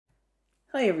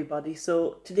Hi everybody,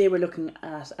 so today we're looking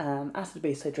at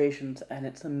acid-base titrations and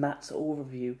it's a maths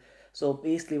overview. So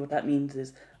basically what that means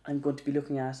is I'm going to be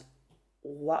looking at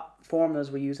what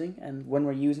formulas we're using and when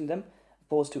we're using them,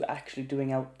 opposed to actually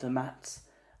doing out the maths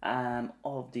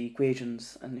of the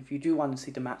equations. And if you do want to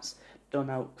see the maths done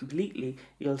out completely,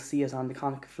 you'll see it on the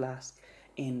conical flask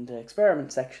in the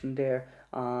experiment section there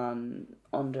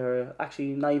under,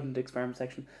 actually not even the experiment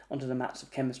section, under the maths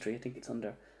of chemistry. I think it's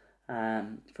under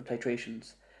for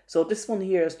titrations. So this one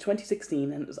here is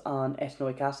 2016 and it's on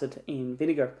ethanoic acid in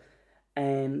vinegar.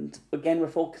 And again, we're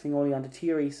focusing only on the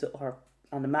theory or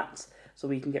on the maths, so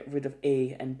we can get rid of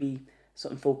A and B, so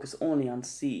and focus only on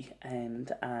C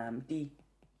and D.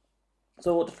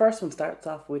 So the first one starts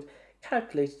off with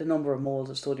calculate the number of moles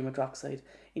of sodium hydroxide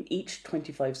in each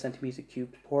 25 centimeter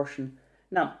cubed portion.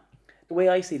 Now, the way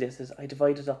I see this is I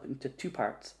divide it up into two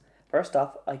parts. First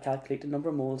off, I calculate the number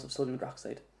of moles of sodium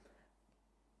hydroxide.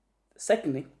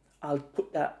 Secondly, I'll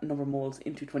put that number of moles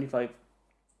into 25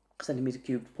 centimeter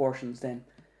cubed portions then.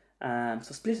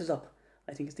 So split it up.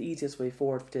 I think it's the easiest way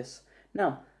forward for this.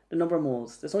 Now, the number of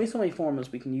moles. There's only so many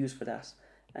formulas we can use for that.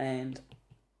 And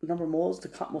the number of moles,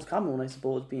 the most common one I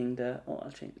suppose being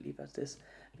I'll leave it as this,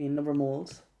 being number of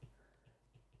moles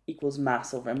equals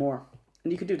mass over mR.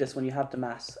 And you can do this when you have the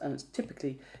mass, and it's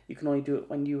typically, you can only do it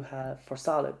when you have for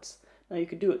solids. Now you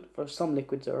could do it for some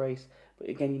liquids, alright, but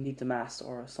again you need the mass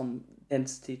or some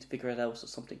density to figure it out or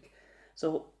something.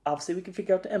 So obviously we can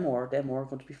figure out the mR. The mR is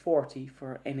going to be 40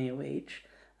 for NaOH.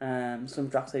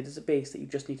 Sodium hydroxide is a base that you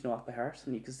just need to know off by heart,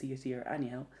 and you can see it here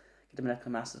anyhow, get the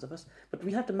molecular masses of it. But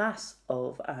we have the mass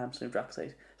of sodium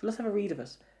hydroxide, so let's have a read of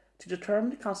it. To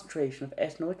determine the concentration of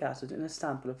ethanoic acid in a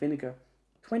sample of vinegar,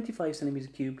 25 centimeters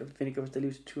cubed of vinegar was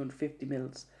diluted 250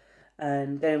 mils,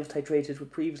 and then it was titrated with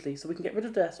previously. So we can get rid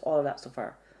of this, all of that so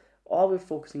far. All we're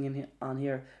focusing on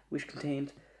here, which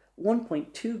contained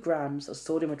 1.2 grams of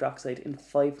sodium hydroxide in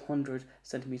 500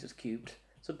 centimeters cubed.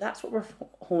 So that's what we're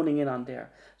honing in on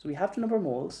there. So we have the number of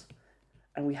moles,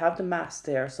 and we have the mass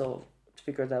there, so to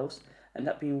figure it out, and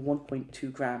that being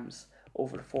 1.2 grams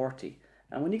over the 40.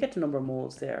 And when you get the number of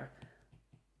moles there,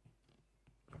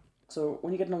 so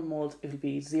when you get the number of moles, it'll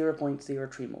be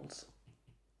 0.03 moles.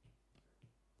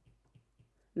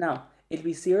 Now, it'll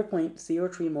be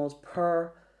 0.03 moles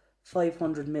per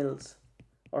 500 mils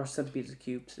or centimeters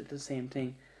cubed. It's the same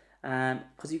thing.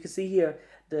 Because you can see here,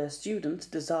 the student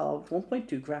dissolved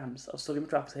 1.2 grams of sodium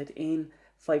hydroxide in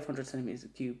 500 centimeters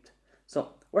cubed.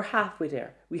 So we're halfway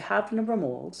there. We have the number of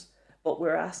moles, but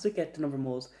we're asked to get the number of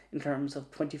moles in terms of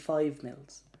 25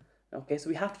 mils. Okay, so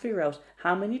we have to figure out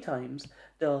how many times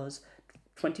does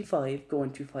 25 go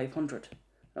into 500.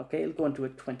 Okay, it'll go into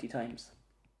it 20 times.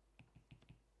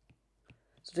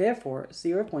 So therefore,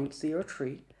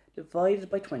 0.03 divided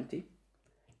by 20,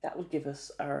 that will give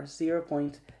us our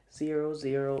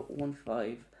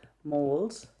 0.0015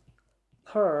 moles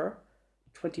per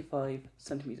 25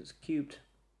 centimeters cubed.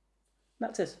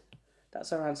 That's it.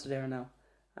 That's our answer there now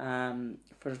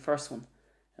for the first one.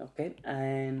 Okay,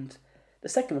 and the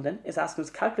second one then is asking us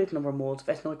to calculate the number of moles of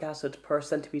ethanoic acid per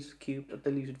centimeter cubed of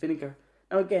diluted vinegar.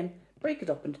 Now again, break it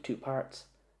up into two parts.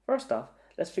 First off,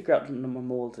 let's figure out what the number of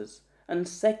moles is. And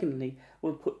secondly,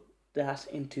 we'll put that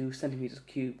into centimeters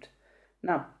cubed.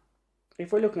 Now,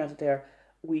 if we're looking at it there,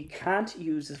 we can't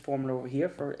use this formula over here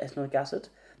for ethanoic acid,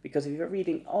 because if you're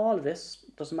reading all of this,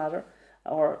 doesn't matter,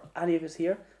 or any of it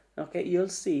here, okay, you'll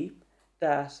see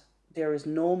that there is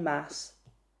no mass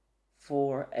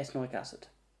for ethanoic acid.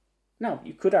 Now,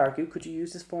 you could argue, could you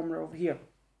use this formula over here?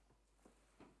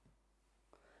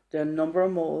 The number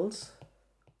of moles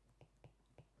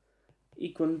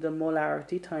equal the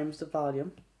molarity times the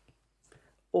volume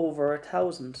over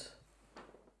 1,000.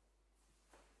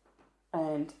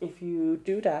 And if you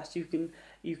do that, you can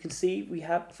see we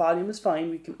have volume is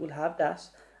fine. We'll have that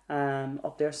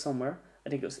up there somewhere. I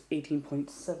think it was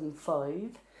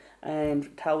 18.75, and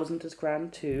 1,000 is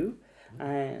grand too.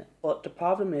 But the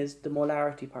problem is the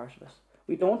molarity part of it.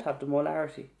 We don't have the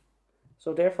molarity,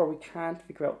 so therefore we can't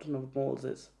figure out what the number of moles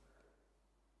is.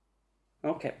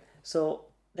 Okay, so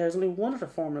there's only one other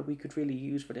formula we could really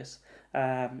use for this,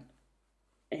 and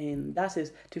that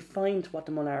is to find what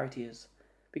the molarity is.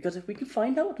 Because if we can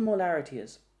find out what the molarity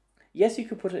is, yes, you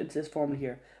could put it into this formula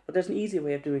here, but there's an easier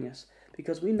way of doing it,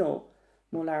 because we know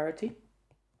molarity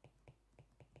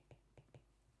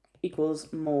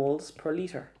equals moles per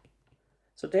litre.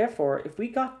 So therefore, if we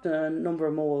got the number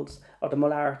of moles, or the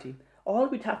molarity, all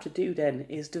we'd have to do then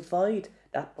is divide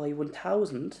that by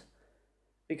 1,000,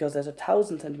 because there's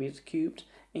 1,000 centimeters cubed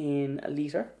in a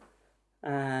litre,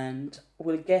 and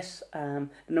we'll get the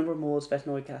number of moles of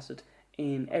ethanoic acid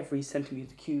in every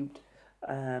centimetre cubed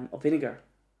of vinegar.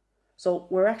 So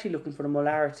we're actually looking for the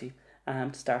molarity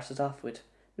to start us off with.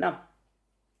 Now,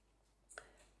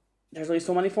 there's only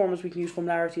so many formulas we can use for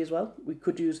molarity as well. We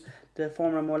could use the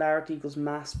formula molarity equals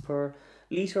mass per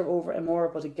litre over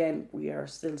mR, but again, we are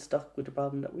still stuck with the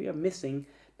problem that we are missing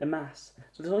the mass.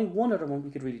 So there's only one other one we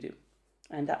could really do,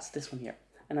 and that's this one here.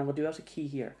 And I'm going to do as a key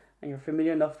here, and you're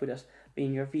familiar enough with it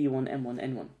being your V1, M1,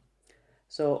 N1.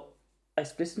 So I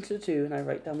split into the two, and I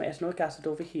write down my ethanoic acid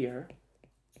over here,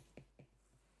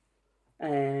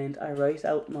 and I write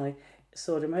out my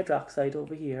sodium hydroxide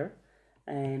over here,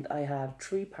 and I have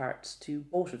 3 parts to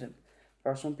both of them.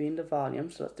 First one being the volume,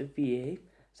 so that's the VA.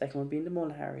 Second one being the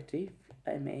molarity,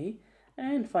 MA.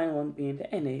 And final one being the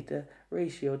NA, the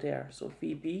ratio there. So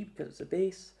VB, because it's a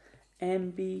base,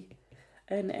 MB,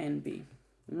 and NB.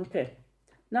 Okay,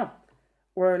 now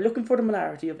we're looking for the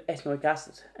molarity of ethanoic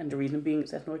acid. And the reason being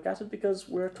it's ethanoic acid because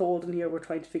we're told in here we're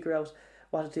trying to figure out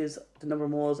what it is, the number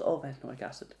of moles of ethanoic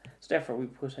acid. So therefore we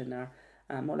put in our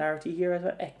molarity here as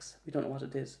our X. We don't know what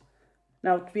it is.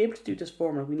 Now, to be able to do this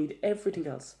formula, we need everything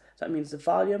else. So that means the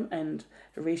volume and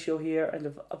the ratio here, and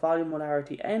the volume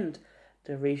molarity and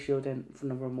the ratio then for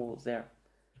number of moles there.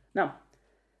 Now,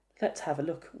 let's have a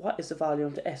look. What is the volume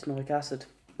of the ethanoic acid?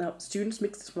 Now, students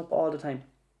mix this one up all the time.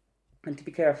 And to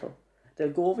be careful,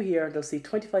 they'll go over here and they'll see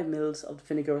 25 mils of the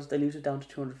vinegar is diluted down to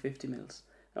 250 mils.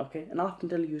 Okay, and often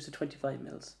they'll use the 25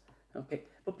 mils. Okay,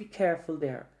 but be careful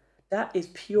there. That is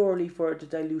purely for the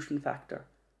dilution factor.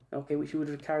 Okay, which you would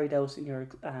have carried out in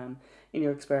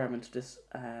your experiment.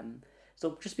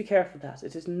 So just be careful of that.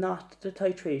 It is not the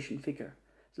titration figure.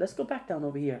 So let's go back down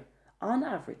over here. On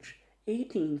average,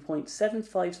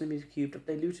 18.75 centimeters cubed of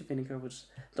diluted vinegar was.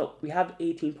 So we have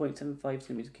 18.75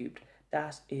 centimeters cubed.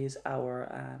 That is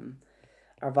our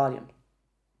volume.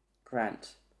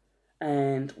 Grant,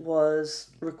 and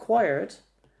was required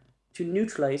to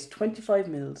neutralize 25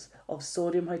 mils of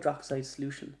sodium hydroxide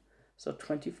solution. So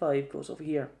 25 goes over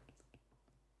here.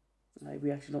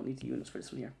 We actually don't need the units for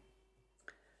this one here.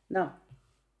 Now,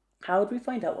 how do we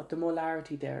find out what the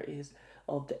molarity there is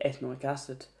of the ethanoic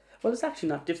acid? Well, it's actually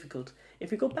not difficult. If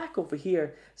we go back over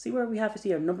here, see where we have it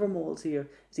here, number of moles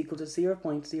here is equal to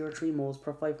 0.03 moles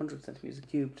per 500 centimeters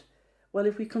cubed. Well,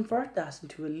 if we convert that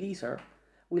into a litre,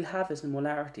 we'll have it in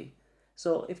molarity.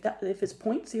 So if it's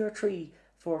 0.03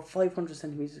 for 500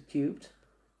 centimeters cubed,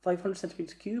 500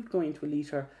 centimeters cubed going into a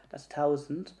litre, that's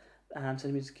 1000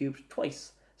 centimeters cubed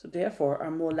twice. So therefore,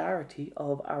 our molarity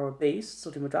of our base,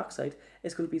 sodium hydroxide,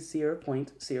 is going to be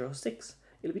 0.06.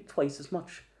 It'll be twice as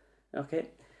much. Okay,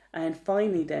 and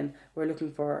finally then, we're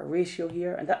looking for a ratio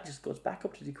here, and that just goes back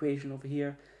up to the equation over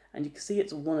here, and you can see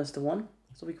it's 1:1,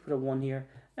 so we can put a 1 here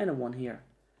and a 1 here.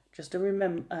 Just a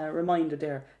reminder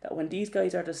there, that when these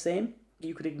guys are the same,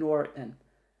 you could ignore it then.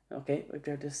 Okay, if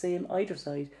they're the same either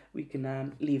side, we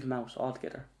can leave them out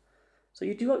altogether. So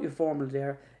you do out your formula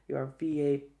there, your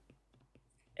VA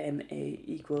MA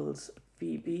equals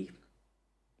VB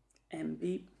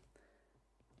MB,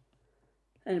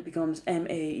 and it becomes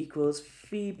MA equals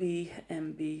VB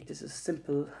MB. This is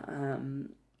simple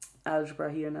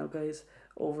algebra here now, guys,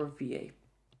 over VA.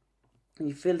 And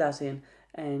you fill that in,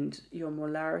 and your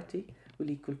molarity will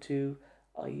equal to,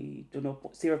 I don't know,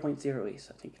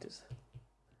 0.08, I think it is,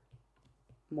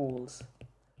 moles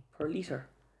per litre.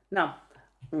 Now,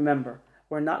 remember,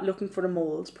 we're not looking for the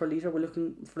moles per litre, we're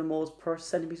looking for the moles per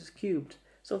centimetres cubed.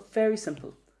 So very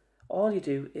simple. All you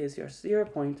do is your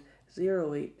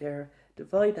 0.08 there,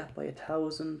 divide that by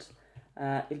 1000.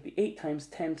 It'll be 8 times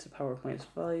 10 to the power of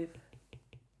 -5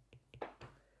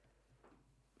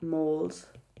 moles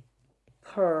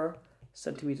per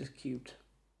centimetres cubed.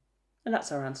 And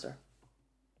that's our answer.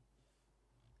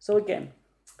 So again,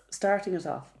 starting us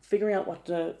off, figuring out what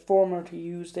the formula to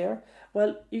use there.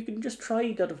 Well, you can just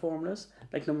try the other formulas,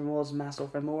 like number of moles, mass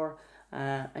over mR,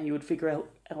 and you would figure out,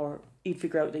 or you'd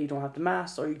figure out that you don't have the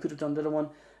mass, or you could have done the other one,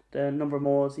 the number of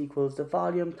moles equals the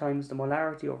volume times the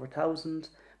molarity over 1000,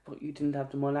 but you didn't have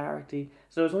the molarity,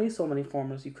 so there's only so many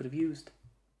formulas you could have used.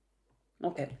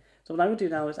 Okay, so what I'm going to do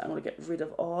now is I'm going to get rid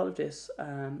of all of this,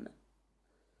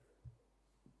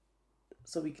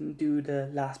 so we can do the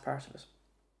last part of it.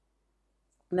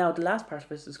 Now, the last part of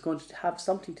this is going to have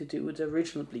something to do with the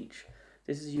original bleach.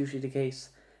 This is usually the case.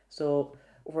 So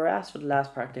we're asked for the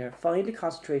last part there, find the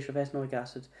concentration of ethanoic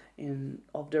acid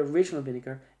of the original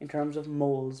vinegar in terms of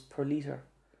moles per litre.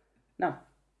 Now,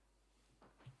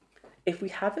 if we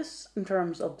have this in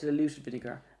terms of diluted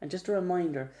vinegar, and just a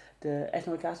reminder, the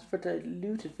ethanoic acid for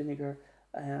diluted vinegar,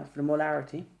 for the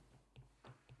molarity,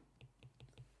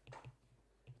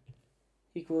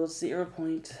 equals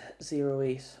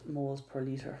 0.08 moles per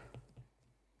litre.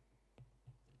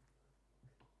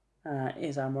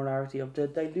 is our molarity of the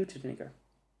diluted vinegar.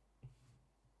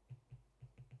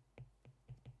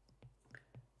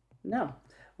 Now,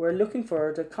 we're looking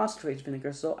for the concentrated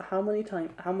vinegar. So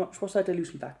what's our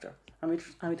dilution factor? How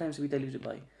many times do we dilute it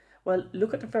by? Well,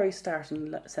 look at the very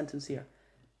starting sentence here.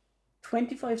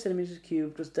 25 centimeters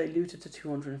cubed was diluted to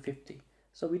 250.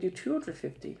 So we do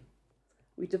 250,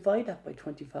 we divide that by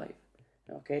 25.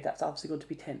 Okay, that's obviously going to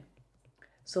be 10.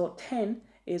 So 10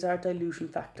 is our dilution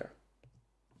factor.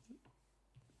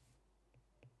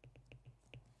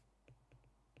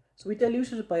 So we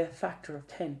diluted it by a factor of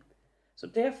 10. So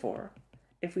therefore,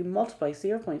 if we multiply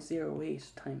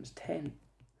 0.08 times 10,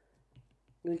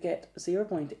 we'll get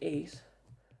 0.8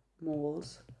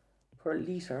 moles per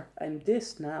litre, and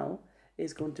this now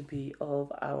is going to be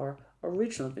of our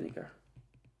original vinegar.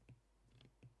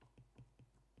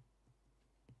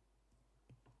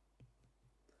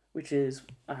 Which is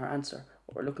our answer,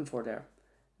 what we're looking for there.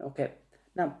 Okay,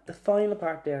 now the final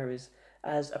part there is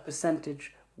as a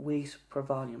percentage weight per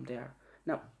volume there.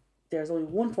 Now, there's only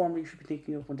one formula you should be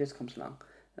thinking of when this comes along,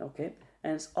 okay?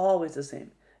 And it's always the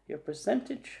same. Your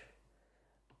percentage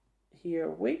here,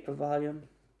 weight per volume,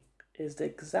 is the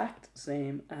exact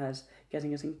same as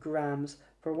getting it in grams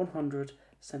per 100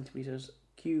 centimeters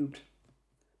cubed.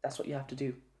 That's what you have to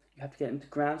do. You have to get into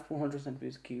grams per 100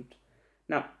 centimeters cubed.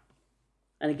 Now,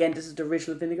 and again, this is the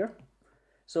original vinegar.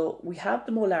 So we have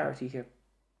the molarity here.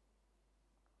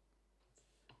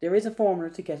 There is a formula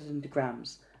to get it into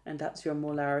grams, and that's your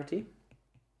molarity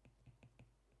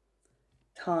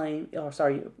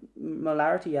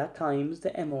molarity times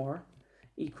the MR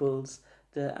equals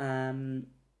the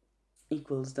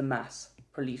mass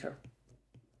per litre.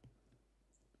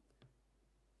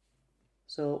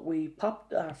 So we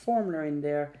pop our formula in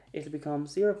there, it'll become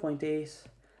 0.8.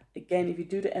 Again, if you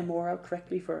do the MR out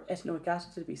correctly for ethanoic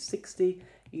acid, it'll be 60.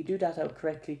 You do that out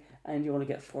correctly and you only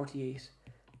get 48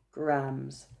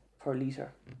 grams per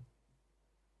litre.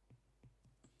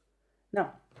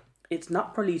 Now, it's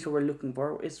not per litre we're looking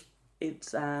for, it's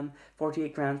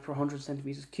 48 grams per 100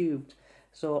 centimeters cubed.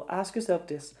 So ask yourself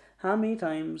this, how many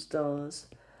times does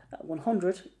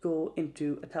 100 go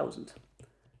into 1,000?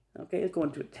 Okay, it's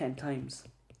going to it 10 times.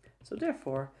 So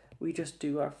therefore, we just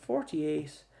do our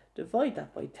 48, divide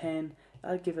that by 10,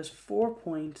 that'll give us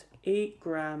 4.8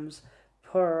 grams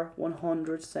per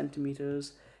 100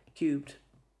 centimeters cubed.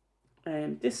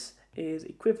 And this is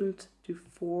equivalent to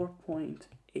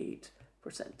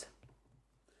 4.8%,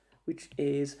 which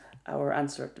is our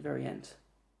answer at the very end.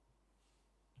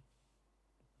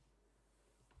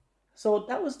 So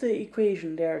that was the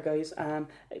equation there, guys. The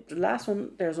last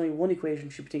one, there's only one equation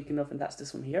you should be thinking of, and that's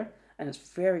this one here. And it's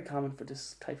very common for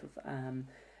this type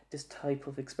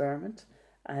of experiment.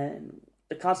 And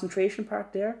the concentration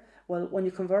part there, well, when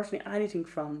you're converting anything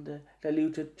from the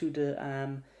diluted to the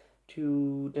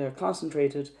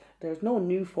concentrated, there's no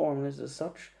new formulas as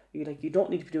such. You don't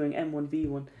need to be doing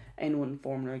M1V1 N1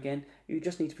 formula again. You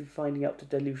just need to be finding out the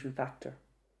dilution factor.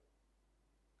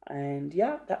 And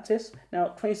yeah, that's it. Now,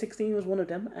 2016 was one of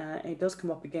them. It does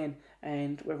come up again,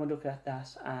 and we're going to look at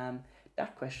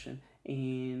that question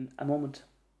in a moment.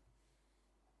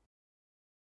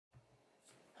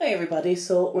 Hi everybody,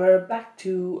 so we're back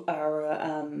to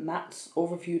our maths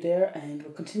overview there, and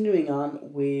we're continuing on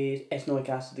with ethanoic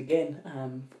acid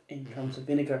again in terms of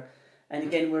vinegar. And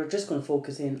again, we're just going to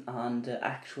focus in on the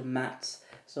actual maths.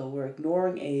 So we're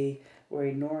ignoring A, we're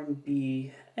ignoring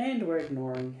B, and we're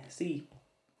ignoring C.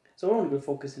 So we're only going to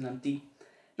focus in on D.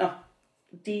 Now,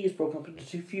 D is broken up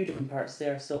into a few different parts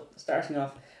there. So starting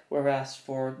off, we're asked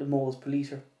for the moles per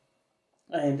litre.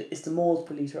 And it's the moles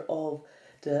per litre of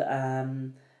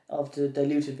the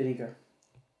diluted vinegar.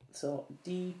 So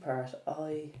D part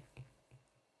I.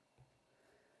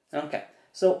 Okay,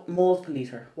 so moles per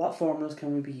litre. What formulas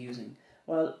can we be using?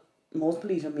 Well, moles per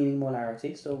litre meaning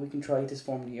molarity. So we can try this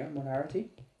formula here. Molarity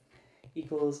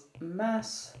equals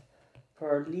mass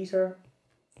per litre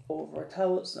over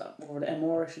over the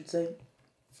MR, I should say.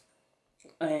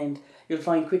 And you'll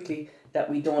find quickly that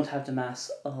we don't have the mass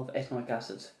of ethanoic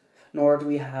acid, nor do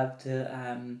we have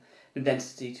the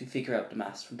density to figure out the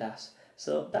mass from that.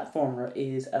 So that formula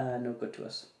is no good to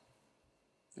us.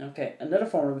 Okay, another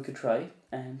formula we could try,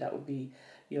 and that would be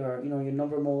your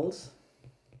number of moles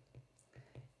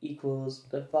equals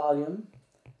the volume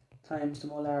times the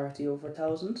molarity over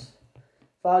 1,000.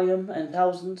 Volume and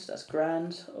 1,000, that's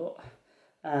grand.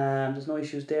 There's no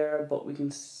issues there, but we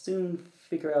can soon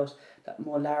figure out that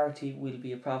molarity will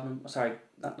be a problem. Sorry,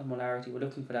 not the molarity, we're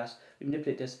looking for that. We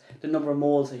manipulate this. The number of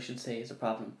moles, I should say, is a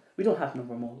problem. We don't have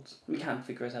number of moles. We can't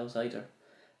figure it out either.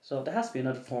 So there has to be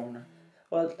another formula.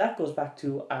 Well, that goes back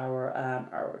to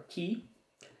our key.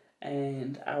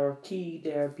 and our key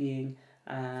there being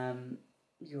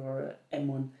your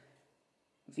M1,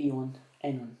 V1,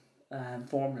 N1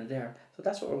 formula there. So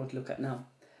that's what we're going to look at now.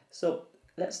 So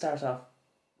let's start off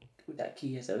with that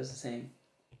key, as I was saying.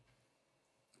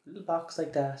 Little box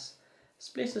like that,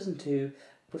 split it in two,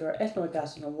 put our ethanoic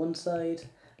acid on one side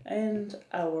and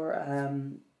our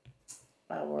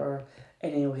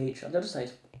NaOH on the other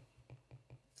side.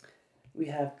 We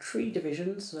have 3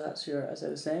 divisions, so that's your, as I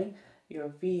was saying, your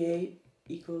Va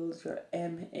equals your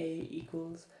Ma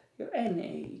equals your Na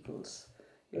equals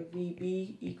your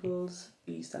Vb equals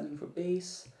B standing for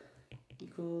base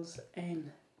equals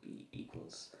Nb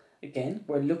equals. Again,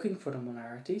 we're looking for the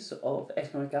molarity of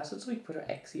ethanoic acid, so we put our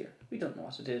X here. We don't know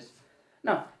what it is.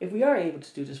 Now, if we are able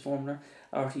to do this formula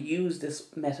or to use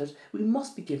this method, we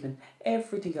must be given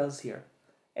everything else here.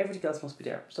 Everything else must be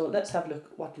there. So let's have a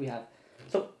look. What do we have?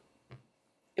 So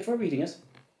if we're reading it,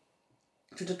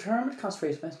 to determine the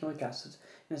concentration of ethanoic acid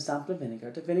in a sample of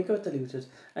vinegar, the vinegar is diluted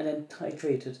and then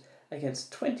titrated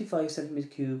against 25 centimeter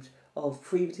cubed of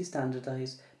previously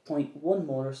standardized 0.1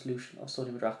 molar solution of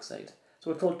sodium hydroxide.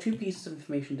 So we're told 2 pieces of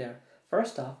information there.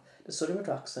 First off, the sodium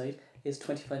hydroxide is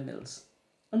 25 mils.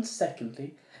 And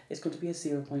secondly, it's going to be a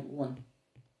 0.1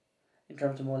 in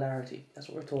terms of molarity. That's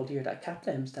what we're told here, that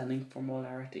capital M standing for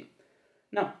molarity.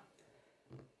 Now,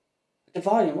 the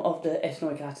volume of the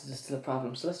ethanoic acid is still a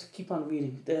problem, so let's keep on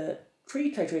reading. The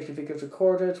 3 titration figures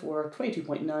recorded were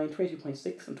 22.9,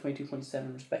 22.6 and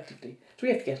 22.7 respectively. So we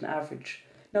have to get an average.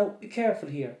 Now, be careful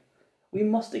here. We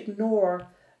must ignore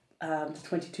the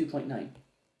 22.9.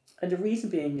 And the reason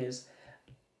being is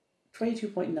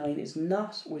 22.9 is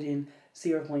not within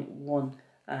 0.1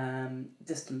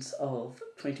 distance of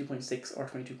 22.6 or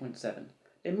 22.7.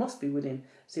 They must be within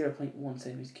 0.1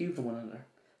 centimeters cubed of one another.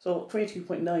 So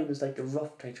 22.9 is like the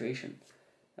rough titration.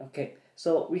 Okay,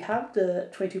 so we have the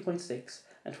 22.6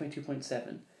 and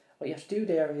 22.7. What you have to do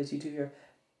there is you do your,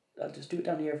 I'll just do it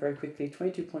down here very quickly,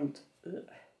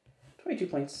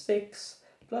 22.6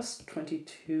 plus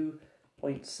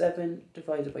 22.7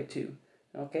 divided by 2.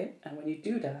 Okay, and when you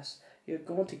do that, you're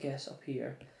going to get up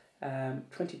here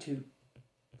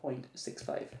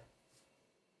 22.65.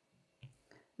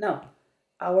 Now,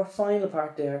 our final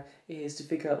part there is to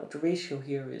figure out what the ratio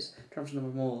here is in terms of number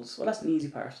of moles. Well, that's an easy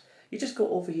part. You just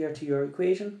go over here to your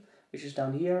equation, which is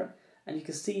down here, and you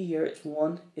can see here it's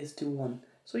 1:1.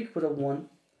 So you can put a 1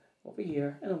 over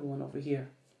here and a 1 over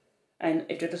here. And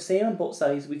if they're the same on both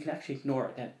sides, we can actually ignore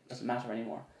it then. It doesn't matter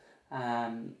anymore.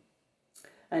 And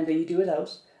then you do it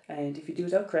out, and if you do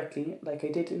it out correctly, like I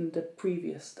did in the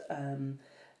previous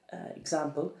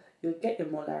example, you'll get your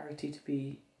molarity to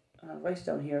be, I'll write it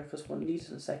down here because we'll need it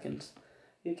in a second,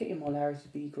 you'll get your molarity to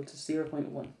be equal to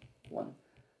 0.11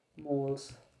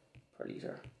 moles per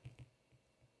litre.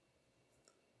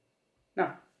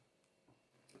 Now,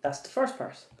 that's the first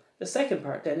part. The second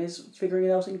part then is figuring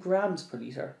it out in grams per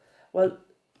litre. Well,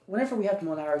 whenever we have the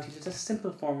molarity, there's a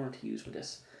simple formula to use for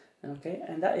this. Okay,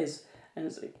 and that is, and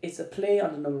it's a play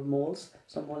on the number of moles.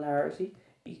 So molarity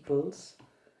equals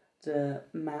the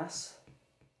mass,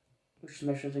 which is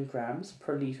measured in grams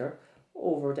per litre,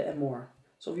 over the MR.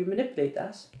 So if you manipulate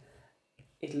that,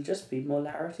 it'll just be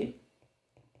molarity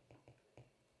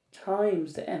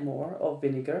times the MR of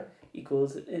vinegar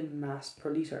equals in mass per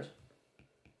litre.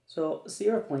 So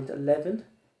 0.11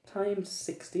 times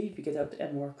 60, if you get out the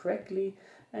MR correctly,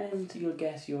 and you'll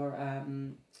get your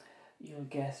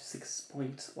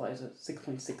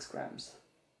 6.6 grams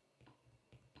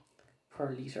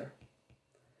per litre.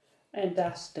 And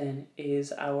that then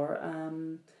is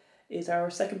our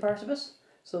second part of it.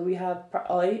 So we have part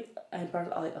I and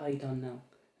part II done now.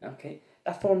 Okay,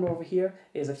 that formula over here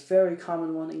is a very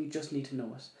common one, and you just need to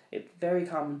know it. It's very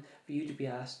common for you to be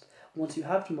asked, once you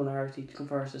have the molarity, to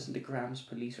convert this into grams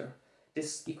per litre.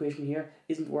 This equation here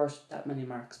isn't worth that many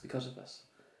marks because of this.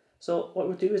 So what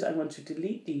we'll do is I'm going to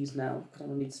delete these now because I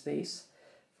don't need space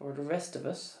for the rest of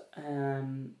it.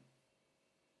 And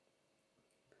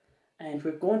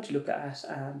we're going to look at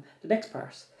the next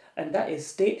part, and that is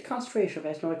state the concentration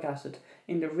of ethanoic acid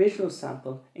in the original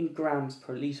sample in grams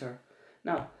per litre.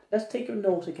 Now, let's take a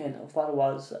note again of what it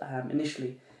was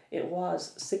initially. It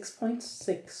was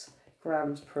 6.6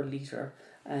 grams per litre,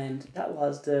 and that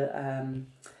was the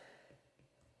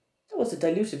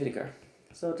diluted vinegar.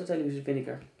 So the diluted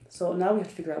vinegar. So now we have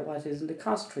to figure out what it is in the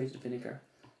concentrated vinegar.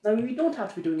 Now we don't have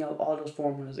to be doing all those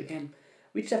formulas again.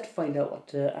 We just have to find out what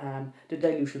the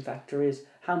dilution factor is.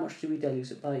 How much do we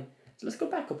dilute it by? So let's go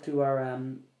back up to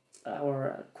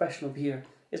our question over here.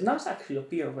 It's not actually up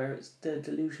here where the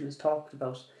dilution is talked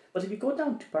about. But if you go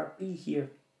down to part B here,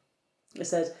 it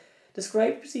says,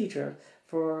 describe the procedure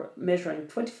for measuring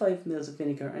 25 mils of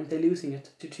vinegar and diluting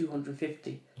it to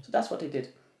 250. So that's what they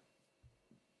did.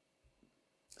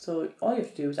 So all you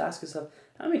have to do is ask yourself,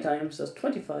 how many times does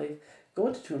 25 go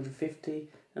into 250?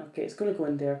 Okay, it's going to go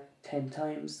in there 10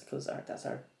 times because that's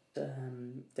our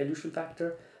dilution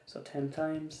factor. So 10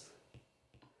 times.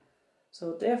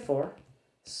 So therefore,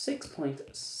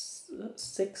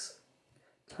 6.6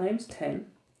 times 10,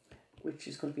 which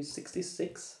is going to be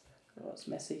 66. Oh, it's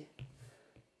messy.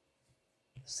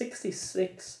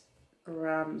 66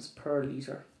 grams per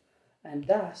litre. And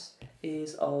that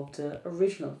is of the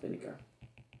original vinegar.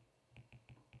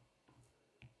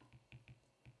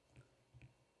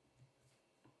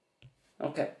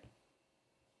 Okay.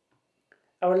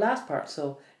 Our last part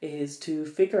is to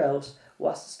figure out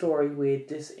what's the story with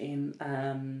this in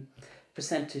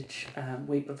percentage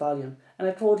weight per volume. And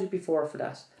I told you before for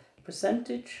that.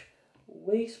 Percentage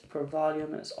weight per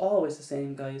volume, and it's always the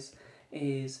same, guys,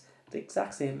 is the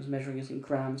exact same as measuring it in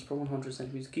grams per 100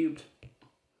 centimeters cubed.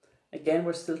 Again,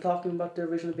 we're still talking about the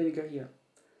original vinegar here.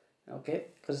 Okay,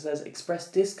 because it says express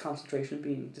this concentration,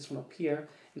 being this one up here,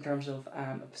 in terms of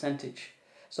a percentage.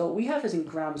 So we have this in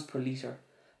grams per litre.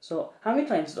 So how many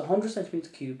times does 100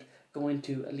 centimeters cubed go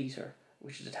into a litre,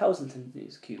 which is 1,000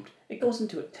 centimeters cubed? It goes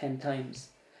into it 10 times.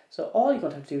 So all you're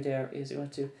going to have to do there is you're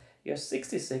going to do your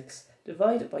 66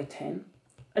 divided by 10,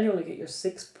 and you're going to get your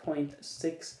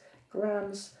 6.6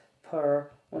 grams per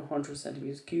 100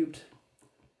 centimeters cubed,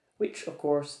 which of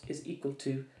course is equal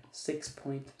to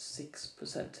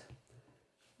 6.6%,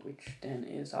 which then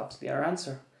is obviously our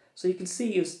answer. So you can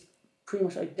see it's pretty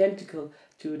much identical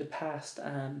to the past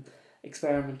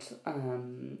experiment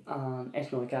on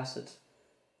ethanoic acid.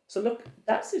 So look,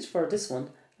 that's it for this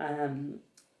one, and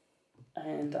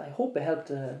I hope it helped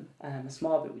a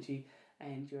small bit with you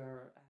and your